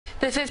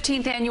The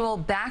 15th annual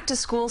Back to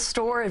School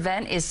store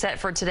event is set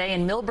for today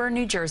in Millburn,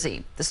 New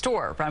Jersey. The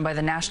store, run by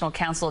the National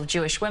Council of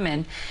Jewish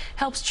Women,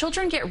 helps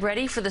children get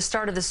ready for the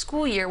start of the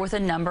school year with a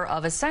number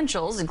of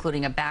essentials,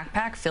 including a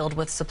backpack filled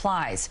with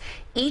supplies.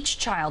 Each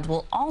child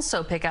will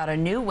also pick out a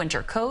new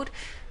winter coat,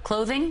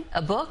 clothing,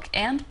 a book,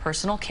 and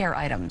personal care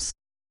items.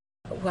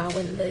 Well,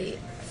 when the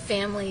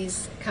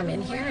families come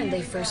in here and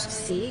they first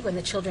see, when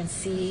the children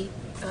see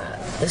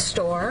the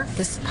store,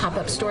 this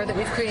pop-up store that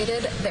we've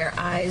created, their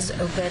eyes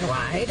open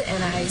wide,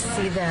 and I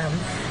see them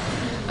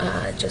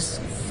just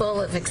full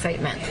of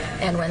excitement.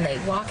 And when they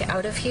walk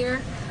out of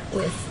here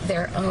with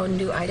their own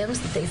new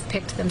items that they've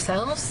picked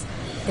themselves,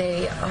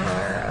 they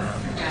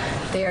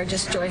are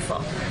just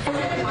joyful.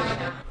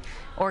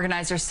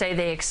 Organizers say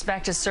they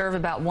expect to serve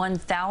about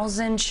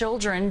 1,000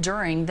 children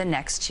during the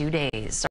next 2 days.